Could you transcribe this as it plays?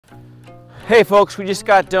Hey folks, we just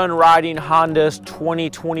got done riding Honda's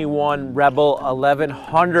 2021 Rebel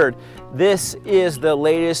 1100. This is the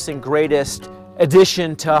latest and greatest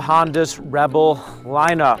addition to Honda's Rebel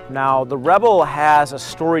lineup. Now, the Rebel has a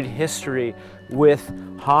storied history with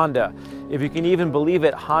Honda. If you can even believe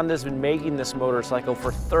it, Honda's been making this motorcycle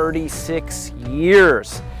for 36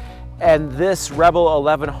 years. And this Rebel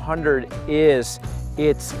 1100 is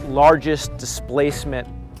its largest displacement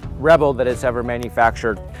Rebel that it's ever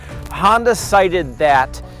manufactured. Honda cited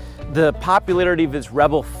that the popularity of its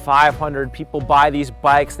Rebel 500, people buy these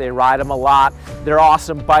bikes, they ride them a lot, they're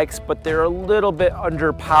awesome bikes, but they're a little bit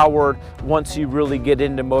underpowered once you really get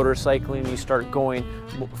into motorcycling, you start going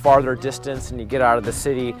farther distance and you get out of the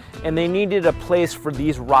city, and they needed a place for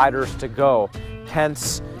these riders to go,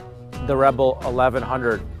 hence the Rebel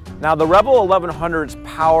 1100. Now the Rebel 1100 is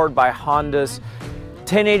powered by Honda's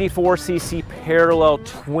 1084cc parallel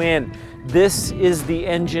twin. This is the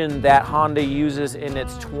engine that Honda uses in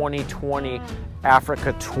its 2020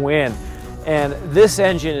 Africa Twin. And this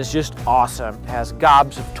engine is just awesome. It has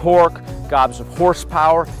gobs of torque, gobs of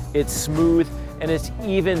horsepower, it's smooth, and it's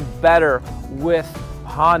even better with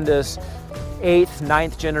Honda's 8th,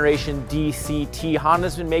 9th generation DCT.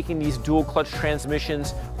 Honda's been making these dual clutch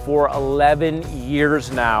transmissions for 11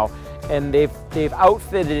 years now. And they've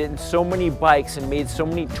outfitted it in so many bikes and made so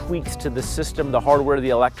many tweaks to the system, the hardware, the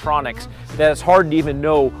electronics, that it's hard to even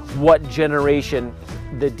know what generation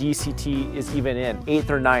the DCT is even in, 8th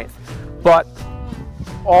or 9th. But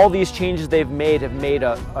all these changes they've made have made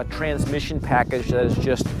a transmission package that is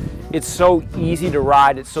just, it's so easy to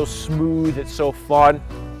ride, it's so smooth, it's so fun.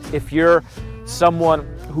 If you're someone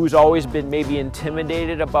who's always been maybe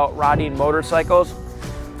intimidated about riding motorcycles,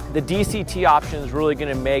 the DCT option is really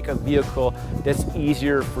going to make a vehicle that's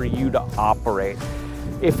easier for you to operate.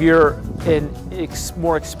 If you're a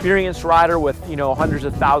more experienced rider with hundreds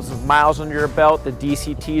of thousands of miles under your belt, the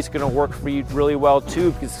DCT is going to work for you really well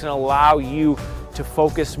too, because it's going to allow you to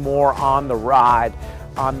focus more on the ride,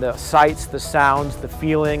 on the sights, the sounds, the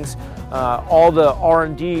feelings. All the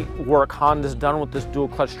R&D work Honda's done with this dual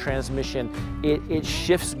clutch transmission, it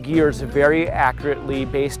shifts gears very accurately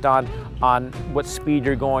based on what speed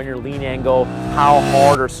you're going, your lean angle, how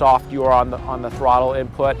hard or soft you are on the throttle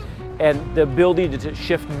input, and the ability to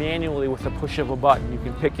shift manually with the push of a button. You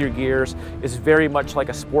can pick your gears. It's very much like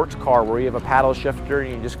a sports car where you have a paddle shifter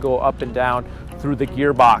and you just go up and down through the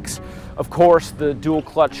gearbox. Of course, the dual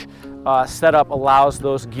clutch setup allows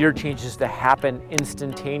those gear changes to happen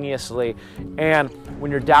instantaneously, and when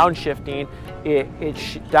you're downshifting, it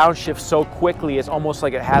downshifts so quickly it's almost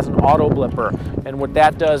like it has an auto blipper, and what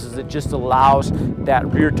that does is it just allows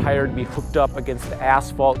that rear tire to be hooked up against the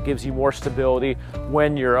asphalt, gives you more stability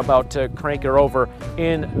when you're about to crank it over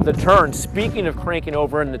in the turns. Speaking of cranking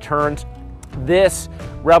over in the turns, this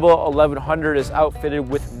Rebel 1100 is outfitted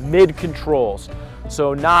with mid controls,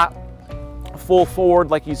 so not full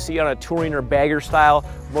forward like you see on a touring or bagger style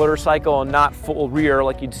motorcycle, and not full rear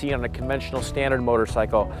like you'd see on a conventional standard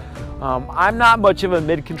motorcycle. I'm not much of a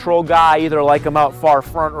mid-control guy, either like them out far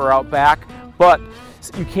front or out back, but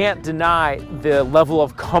you can't deny the level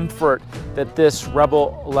of comfort that this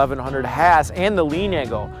Rebel 1100 has, and the lean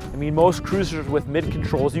angle. I mean, most cruisers with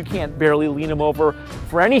mid-controls, you can't barely lean them over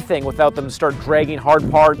for anything without them start dragging hard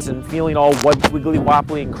parts and feeling all wiggly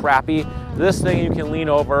wobbly and crappy. This thing you can lean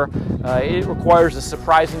over. It requires a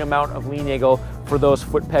surprising amount of lean angle for those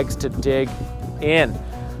foot pegs to dig in.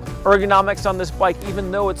 Ergonomics on this bike, even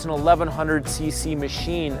though it's an 1100cc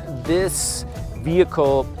machine, this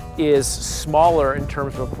vehicle is smaller in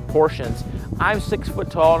terms of proportions. I'm 6 foot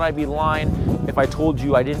tall, and I'd be lying if I told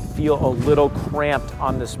you I didn't feel a little cramped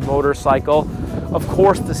on this motorcycle. Of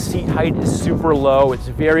course, the seat height is super low, it's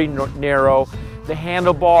very narrow. The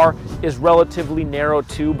handlebar is relatively narrow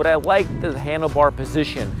too, but I like the handlebar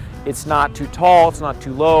position. It's not too tall, it's not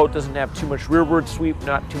too low, it doesn't have too much rearward sweep,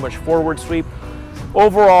 not too much forward sweep.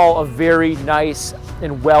 Overall, a very nice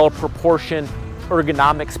and well-proportioned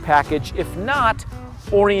ergonomics package, if not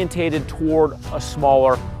orientated toward a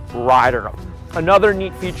smaller rider. Another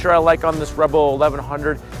neat feature I like on this Rebel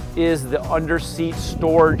 1100 is the under-seat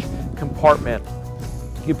storage compartment.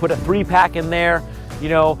 You put a 3-pack in there.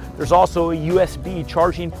 There's also a USB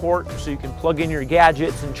charging port, so you can plug in your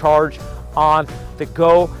gadgets and charge on the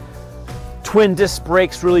go. Twin disc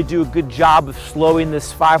brakes really do a good job of slowing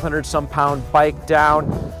this 500-some pound bike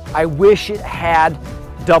down. I wish it had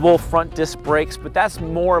double front disc brakes, but that's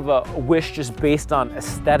more of a wish just based on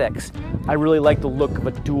aesthetics. I really like the look of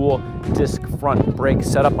a dual disc front brake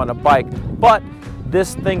setup on a bike, but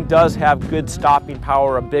this thing does have good stopping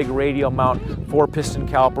power. A big radial mount 4-piston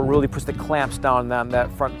caliper really puts the clamps down on that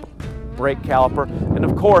front brake caliper. And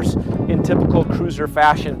of course, in typical cruiser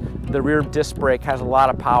fashion, the rear disc brake has a lot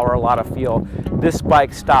of power, a lot of feel. This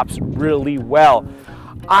bike stops really well.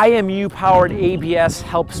 IMU powered ABS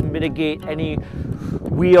helps mitigate any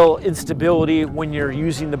wheel instability when you're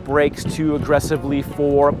using the brakes too aggressively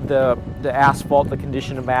for the asphalt, the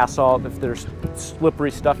condition of asphalt, if there's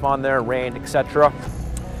slippery stuff on there, rain, etc.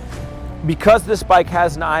 Because this bike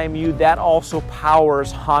has an IMU, that also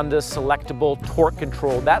powers Honda's selectable torque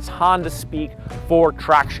control. That's Honda speak for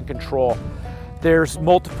traction control. There's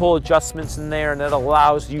multiple adjustments in there, and that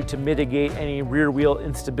allows you to mitigate any rear wheel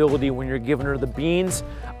instability when you're giving her the beans.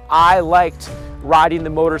 I liked riding the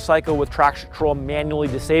motorcycle with traction control manually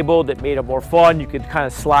disabled. It made it more fun. You could kind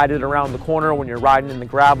of slide it around the corner when you're riding in the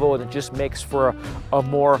gravel, and it just makes for a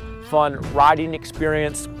more fun riding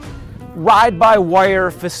experience.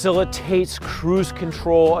 Ride-by-wire facilitates cruise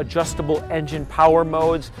control, adjustable engine power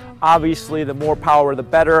modes. Obviously, the more power, the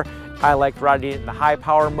better. I like riding it in the high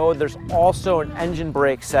power mode. There's also an engine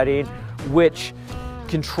brake setting which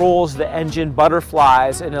controls the engine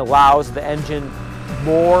butterflies and allows the engine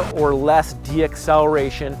more or less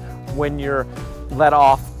deacceleration when you're let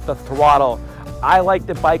off the throttle. I like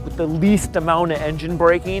the bike with the least amount of engine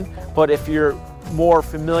braking, but if you're more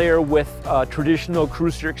familiar with traditional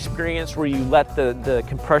cruiser experience where you let the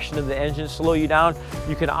compression of the engine slow you down,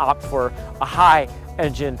 you can opt for a high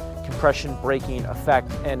engine compression braking effect,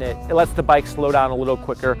 and it lets the bike slow down a little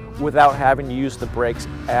quicker without having to use the brakes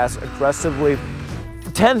as aggressively.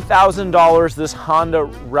 For $10,000, this Honda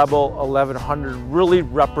Rebel 1100 really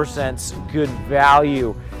represents good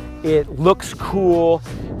value. It looks cool,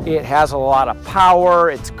 it has a lot of power,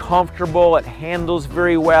 it's comfortable, it handles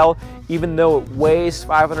very well. Even though it weighs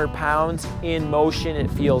 500 pounds in motion, it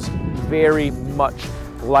feels very much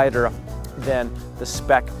lighter than the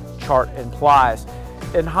spec chart implies.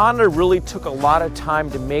 And Honda really took a lot of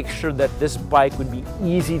time to make sure that this bike would be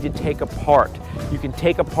easy to take apart. You can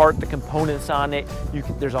take apart the components on it.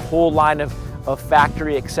 There's a whole line of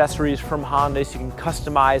factory accessories from Honda, so you can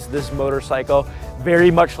customize this motorcycle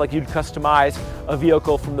very much like you'd customize a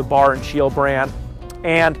vehicle from the Bar and Shield brand.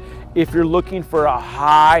 And if you're looking for a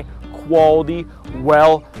high quality,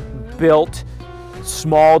 well-built,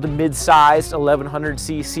 small to mid-sized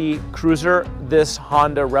 1100cc cruiser, this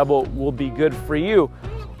Honda Rebel will be good for you.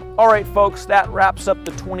 All right, folks, that wraps up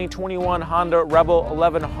the 2021 Honda Rebel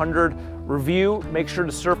 1100 review. Make sure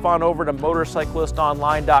to surf on over to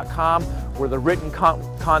motorcyclistonline.com where the written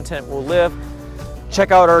content will live.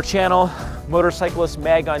 Check out our channel, Motorcyclist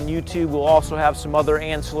Mag on YouTube. We'll also have some other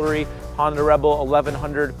ancillary Honda Rebel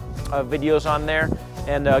 1100 videos on there.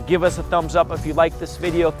 And give us a thumbs up if you like this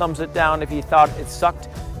video, thumbs it down if you thought it sucked,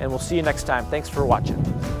 and we'll see you next time. Thanks for watching.